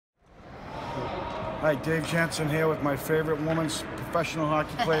Hi, Dave Jensen here with my favorite women's professional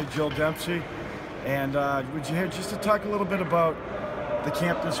hockey player, Jill Dempsey. And would you here just to talk a little bit about the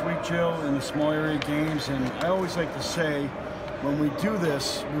camp this week, Jill, and the small area games. And I always like to say, when we do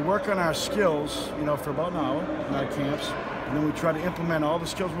this, we work on our skills, you know, for about an hour in our camps, and then we try to implement all the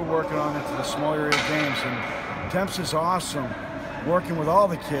skills we're working on into the small area games. And Dempsey's awesome working with all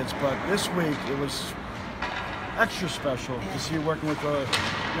the kids, but this week it was extra special to see you working with the,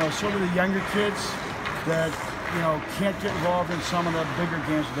 you know, sort of the younger kids that, you know, can't get involved in some of the bigger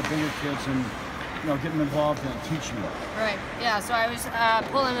games with the bigger kids, and, you know, getting involved in teaching them. Right, yeah, so I was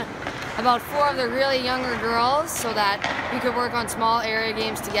pulling about 4 of the really younger girls so that we could work on small area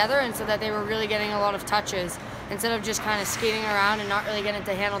games together, and so that they were really getting a lot of touches. Instead of just kind of skating around and not really getting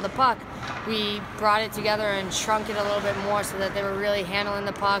to handle the puck, we brought it together and shrunk it a little bit more so that they were really handling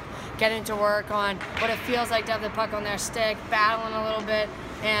the puck, getting to work on what it feels like to have the puck on their stick, battling a little bit,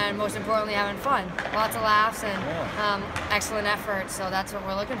 and most importantly, having fun. Lots of laughs and excellent effort, so that's what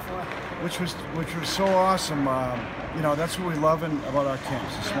we're looking for. Which was so awesome. You know, that's what we love about our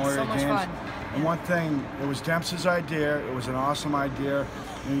camps, the small area games. Fun. And one thing, it was Dempsey's idea. It was an awesome idea.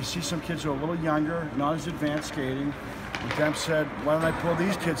 And you see some kids who are a little younger, not as advanced skating. And Demp said, why don't I pull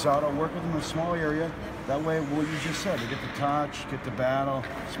these kids out? I'll work with them in a small area. That way, what you just said, they get the touch, get the battle,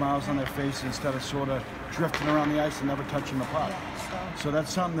 smiles on their face instead of sort of drifting around the ice and never touching the puck. So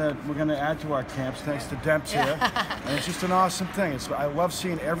that's something that we're going to add to our camps, thanks to Dempsey here. And it's just an awesome thing. I love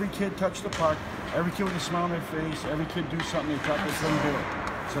seeing every kid touch the puck, every kid with a smile on their face, every kid do something they thought they couldn't do it.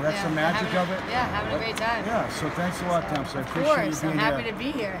 So that's the magic of it. Yeah, having a great time. Yeah, so thanks a lot, Dempsey. I appreciate you being here. Of course, I'm happy to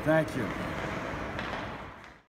be here. Thank you.